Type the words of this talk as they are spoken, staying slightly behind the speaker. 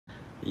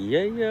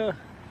Yeah.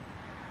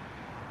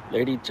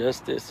 Lady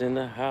Justice in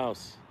the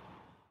house.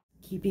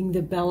 Keeping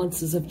the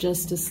balances of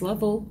justice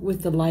level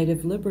with the light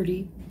of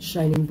liberty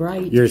shining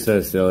bright. You're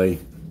so silly.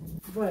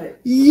 What?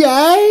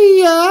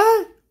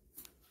 Yeah.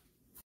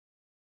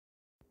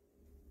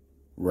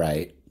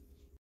 Right.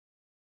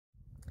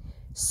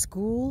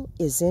 School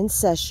is in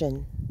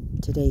session.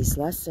 Today's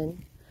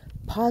lesson,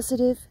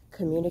 positive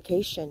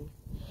communication.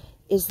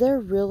 Is there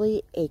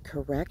really a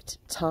correct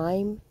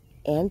time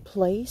and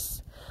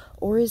place,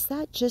 or is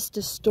that just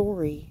a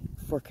story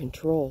for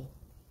control?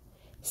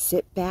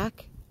 Sit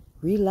back,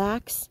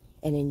 relax,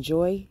 and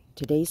enjoy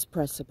today's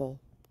principle.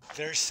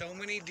 There's so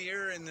many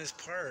deer in this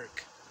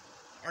park.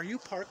 Are you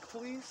park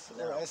police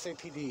or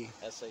SAPD?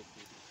 SAPD.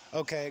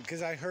 Okay,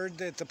 because I heard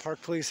that the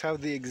park police have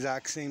the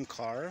exact same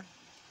car.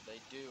 They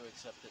do,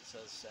 except it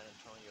says San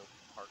Antonio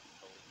Park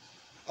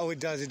Police. Oh, it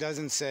does. It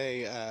doesn't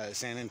say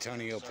San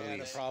Antonio Sorry. Police. I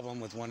had a problem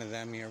with one of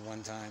them here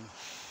one time.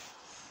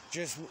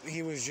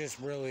 He was just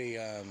really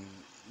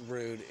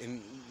rude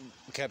and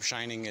kept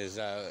shining his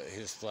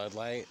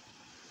floodlight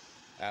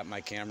at my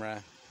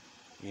camera.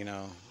 You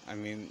know, I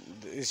mean,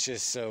 it's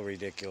just so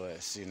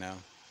ridiculous, you know,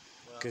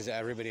 because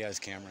everybody has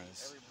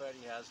cameras.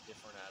 Everybody has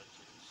different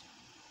attitudes.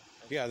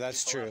 And Yeah,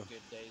 that's people true. have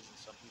good days and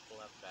some people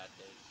have bad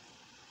days.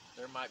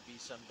 There might be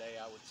some day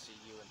I would see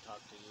you and talk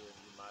to you and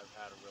you might have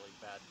had a really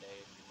bad day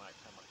and you might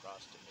come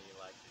across to me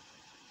like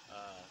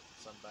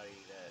somebody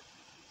that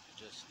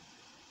just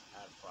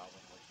had a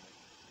problem with me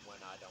when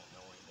I don't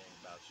know anything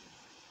about you.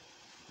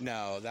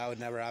 No, that would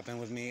never happen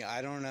with me.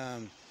 I don't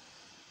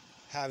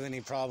have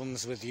any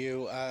problems with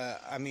you.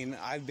 I mean,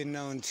 I've been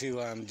known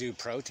to do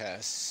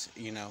protests,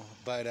 you know,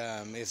 but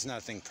it's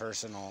nothing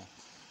personal.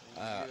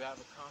 You have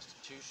a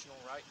constitutional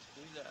right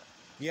to do that.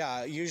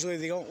 Yeah, usually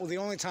the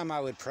only time I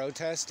would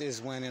protest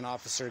is when an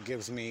officer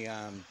gives me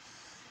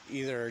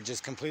either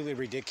just completely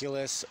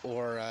ridiculous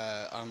or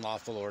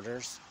unlawful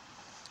orders,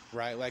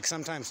 right? Like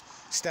sometimes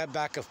step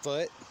back a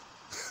foot.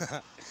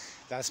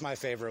 That's my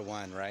favorite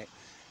one, right?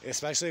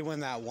 Especially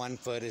when that 1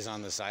 foot is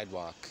on the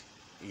sidewalk,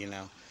 you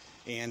know?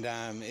 And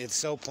it's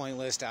so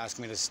pointless to ask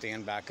me to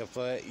stand back a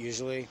foot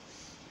usually.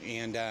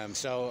 And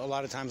so a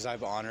lot of times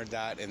I've honored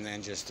that and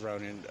then just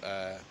thrown in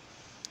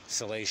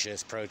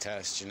salacious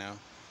protest, you know?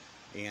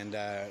 And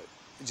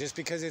just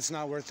because it's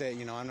not worth it,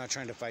 you know, I'm not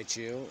trying to fight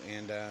you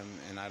and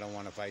I don't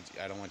want to fight,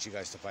 I don't want you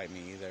guys to fight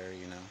me either,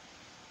 you know?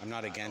 I'm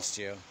not against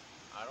you.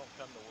 I don't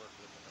come to work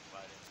looking to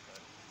fight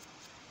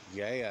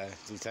anybody. Yeah,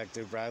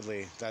 Detective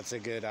Bradley. That's a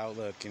good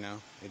outlook, you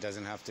know. You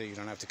don't have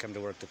to come to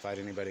work to fight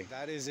anybody.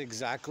 That is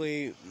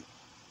exactly,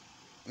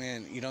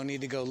 man, you don't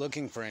need to go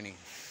looking for any.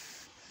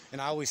 And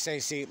I always say,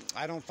 see,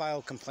 I don't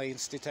file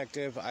complaints,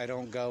 Detective. I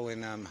don't go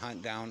and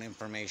hunt down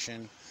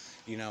information.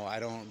 You know, I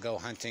don't go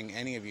hunting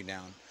any of you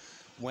down.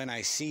 When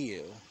I see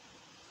you,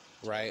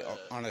 right,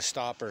 on a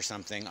stop or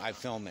something, I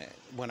film it.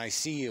 When I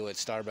see you at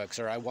Starbucks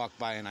or I walk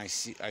by and I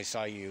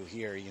saw you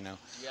here, you know.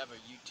 Do you have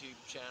a YouTube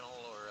channel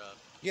or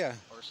yeah,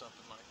 or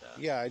something like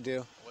that? yeah, I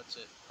do. What's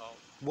it called?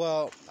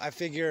 Well, I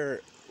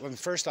figure,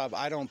 first off,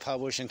 I don't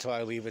publish until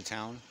I leave a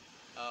town.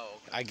 Oh,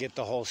 okay. I get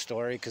the whole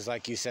story because,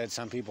 like you said,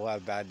 some people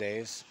have bad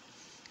days.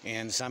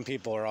 And some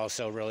people are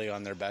also really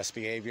on their best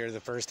behavior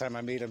the first time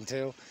I meet them,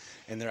 too.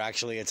 And they're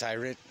actually a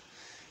tyrant,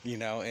 you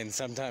know. And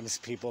sometimes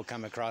people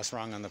come across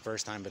wrong on the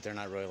first time, but they're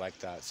not really like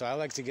that. So I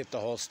like to get the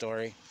whole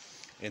story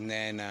and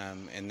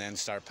then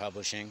start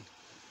publishing.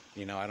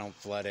 You know, I don't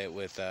flood it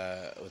with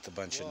a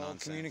bunch of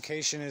nonsense.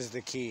 Communication is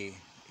the key,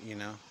 you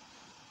know.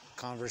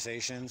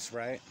 Conversations,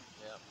 right?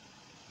 Yep.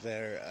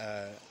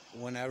 They're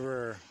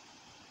whenever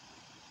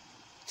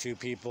two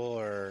people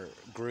or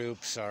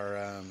groups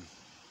are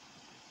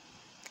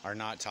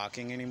not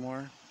talking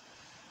anymore,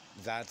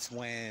 that's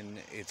when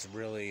it's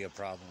really a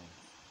problem,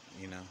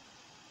 you know.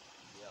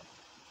 Yep.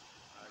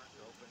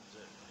 It opens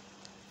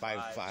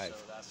at 5. So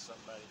that's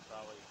somebody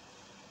probably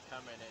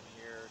coming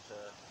in here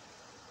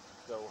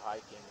to go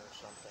hiking or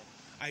something.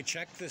 I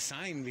checked the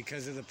sign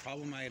because of the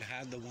problem I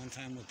had the one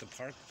time with the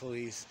park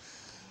police.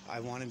 I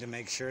wanted to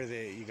make sure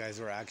that you guys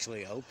were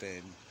actually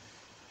open.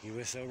 He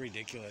was so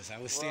ridiculous. I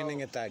was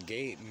standing at that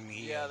gate and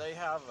he... Yeah, they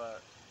have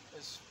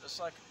it's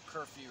like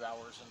curfew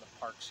hours in the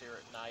parks here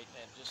at night,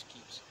 and it just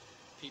keeps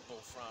people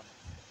from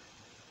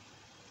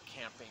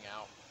camping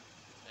out.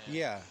 And,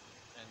 Yeah.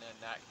 And then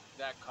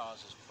that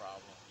causes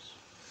problems.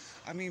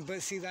 I mean,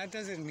 but see, that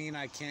doesn't mean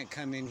I can't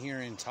come in here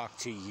and talk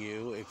to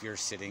you if you're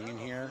sitting in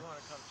here. If you want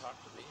to come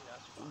talk to me,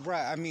 that's fine.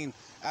 Right. I mean,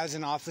 as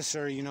an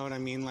officer, you know what I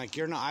mean? Like,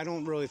 I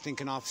don't really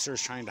think an officer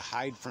is trying to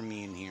hide from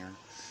me in here.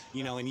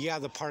 You know, and yeah,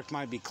 the park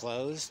might be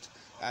closed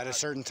at a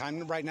certain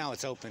time. Right now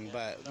it's open,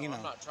 but, No, you know.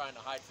 I'm not trying to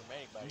hide from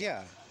anybody.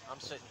 Yeah. I'm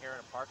sitting here in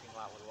a parking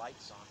lot with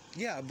lights on.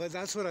 Yeah, but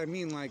that's what I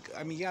mean. Like,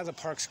 I mean, yeah, the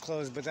park's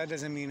closed, but that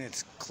doesn't mean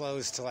it's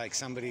closed to, like,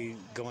 somebody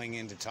going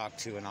in to talk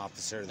to an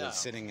officer that's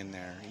sitting in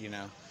there, you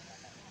know?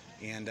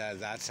 And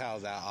that's how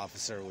that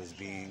officer was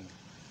being.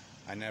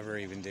 I never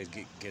even did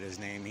get his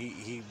name.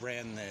 He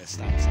ran the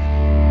stop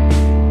sign.